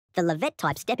The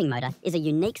Lavet-type stepping motor is a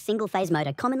unique single-phase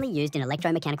motor commonly used in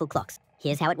electromechanical clocks.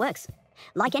 Here's how it works.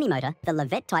 Like any motor, the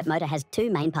Lavet-type motor has two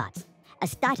main parts, a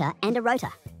stator and a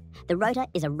rotor. The rotor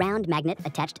is a round magnet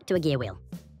attached to a gear wheel.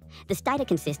 The stator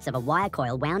consists of a wire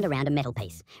coil wound around a metal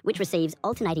piece, which receives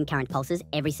alternating current pulses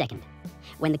every second.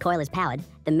 When the coil is powered,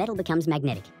 the metal becomes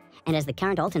magnetic, and as the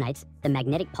current alternates, the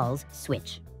magnetic poles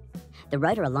switch. The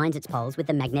rotor aligns its poles with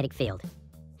the magnetic field.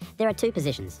 There are two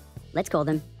positions. Let's call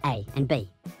them A and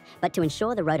B. But to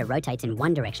ensure the rotor rotates in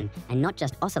one direction and not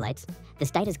just oscillates, the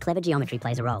stator's clever geometry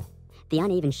plays a role. The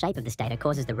uneven shape of the stator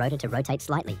causes the rotor to rotate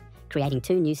slightly, creating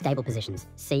two new stable positions,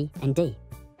 C and D.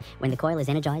 When the coil is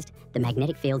energized, the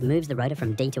magnetic field moves the rotor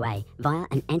from D to A via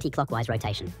an anti-clockwise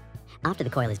rotation. After the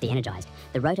coil is de-energized,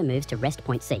 the rotor moves to rest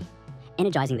point C.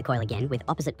 Energizing the coil again with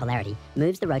opposite polarity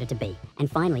moves the rotor to B,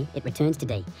 and finally it returns to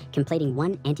D, completing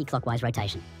one anti-clockwise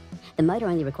rotation. The motor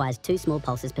only requires two small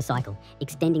pulses per cycle,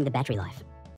 extending the battery life.